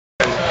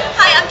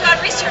I'm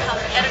Dawn Reese, your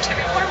health editor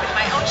report with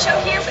my own show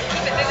here with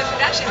Keep It Moving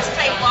Productions,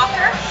 Clay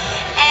Walker,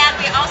 and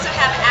we also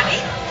have Abby.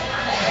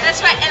 That's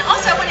right, and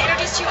also I want to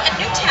introduce you a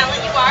new talent.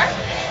 You are?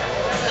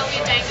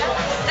 Sylvia Dango.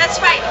 That's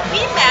right.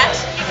 We met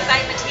because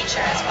I'm a teacher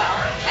as well.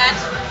 And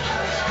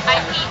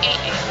I'm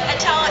EAA.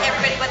 And tell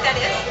everybody what that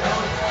is.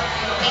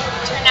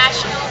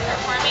 International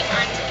Performing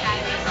Arts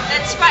Academy.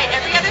 That's right.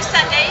 Every other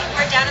Sunday,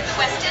 we're down at the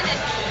Westin, and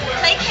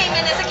Clay came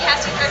in as a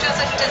casting director,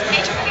 so he does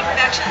major movie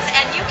productions,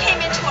 and you came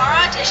into our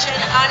audition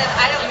out of,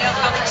 I don't know,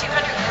 probably 200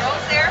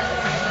 girls there,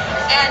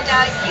 and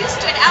you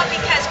stood out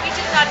because we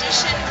did an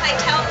audition. Clay,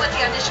 tell them what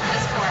the audition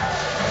was for.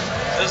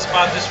 This is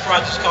about this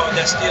project called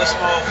That Still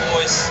Small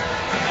Voice.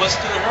 What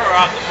stood her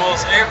out the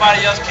most,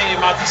 everybody else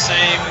came out the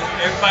same,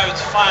 everybody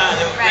was fine,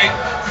 they were great,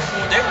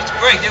 they was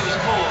great, they was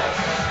cool.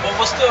 But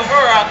what stood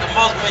her out the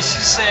most when she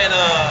said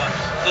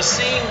the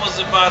scene was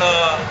about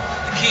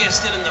the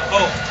kids still in the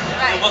boat.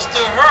 Right. And what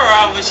stood her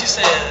out when she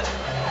said,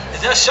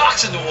 is there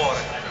sharks in the water?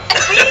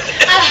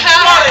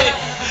 Funny.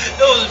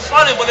 It was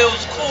funny, but it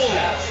was cool.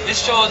 It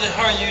showed that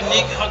her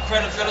unique, her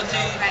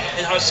credibility,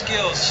 and her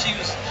skills.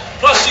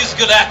 Plus she's a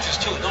good actress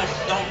too.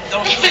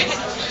 Don't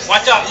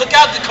watch out. Look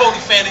out, Dakota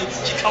Fanning.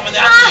 She's coming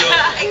after you.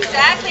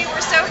 Exactly.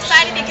 We're so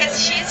excited because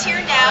she is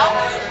here now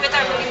with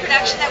our movie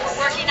production that we're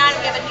working on.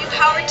 We have a new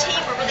Howard team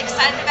we're really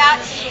excited about.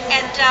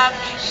 And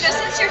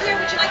since you're here,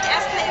 would you like to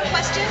ask me a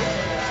question?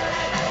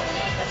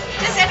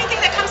 Just anything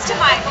that comes to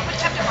mind. What would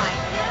come to mind?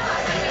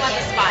 Putting you on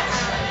the spot.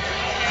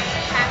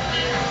 Have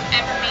you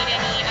ever made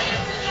any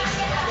other movies?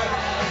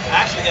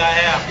 Actually, I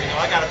have.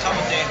 I got a couple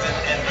things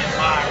in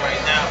mind right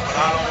now, but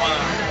I don't want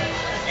to,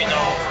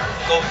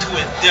 go too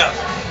in depth.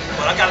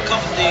 But I got a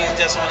couple things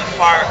that's on the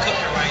fire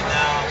cooking right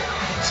now,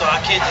 so I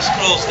can't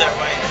disclose that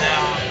right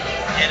now.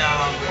 And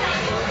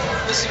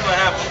let's see what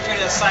happens. I'm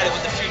pretty excited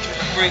what the future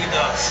is bringing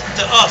us.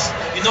 To us.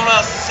 You know what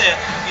I said?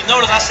 You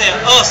notice I said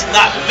us,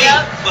 not me,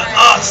 but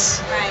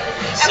us. Right.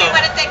 And we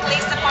want to thank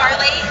Lisa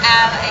Farley,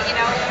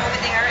 over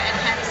there, and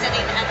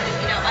sending,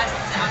 us,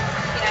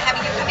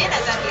 having you come in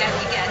as a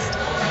VIP guest.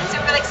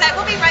 So we're really excited.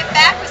 We'll be right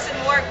back with some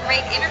more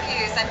great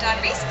interviews. I'm Dawn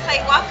Reese,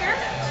 Clay Walker,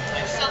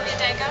 Sylvia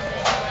Dango,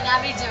 and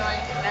Abby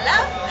Doing.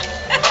 Hello.